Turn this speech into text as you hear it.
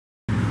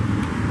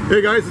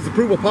Hey guys, it's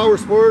Approval Power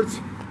Sports.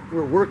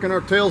 We're working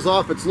our tails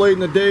off. It's late in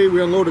the day.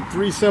 We unloaded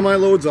 3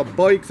 semi-loads of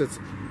bikes. It's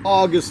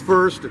August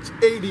 1st. It's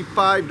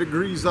 85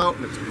 degrees out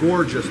and it's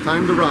gorgeous.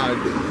 Time to ride.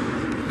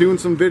 Doing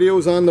some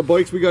videos on the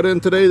bikes we got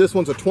in today. This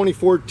one's a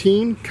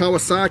 2014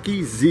 Kawasaki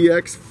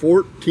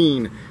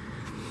ZX-14.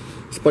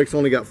 This bike's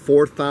only got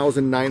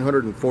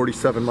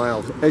 4,947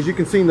 miles. As you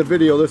can see in the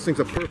video, this thing's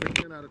a perfect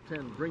 10 out of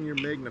 10. Bring your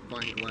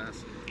magnifying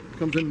glass.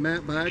 Comes in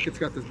matte black. It's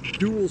got this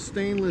dual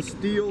stainless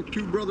steel,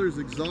 Two Brothers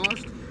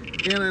exhaust,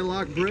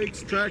 anti-lock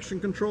brakes, traction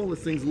control. This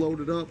thing's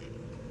loaded up.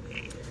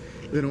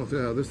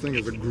 This thing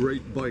is a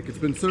great bike. It's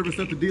been serviced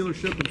at the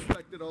dealership,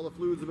 inspected, all the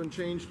fluids have been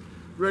changed,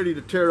 ready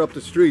to tear up the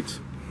streets.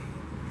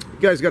 You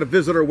guys got to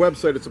visit our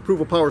website. It's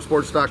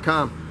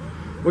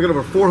approvalpowersports.com. We got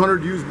over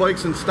 400 used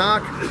bikes in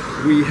stock.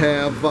 We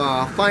have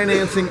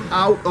financing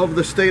out of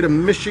the state of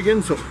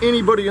Michigan, so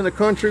anybody in the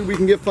country we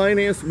can get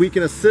financed. We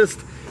can assist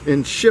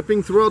in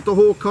shipping throughout the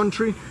whole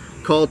country.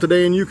 Call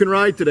today and you can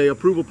ride today.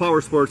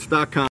 approvalpowersports.com.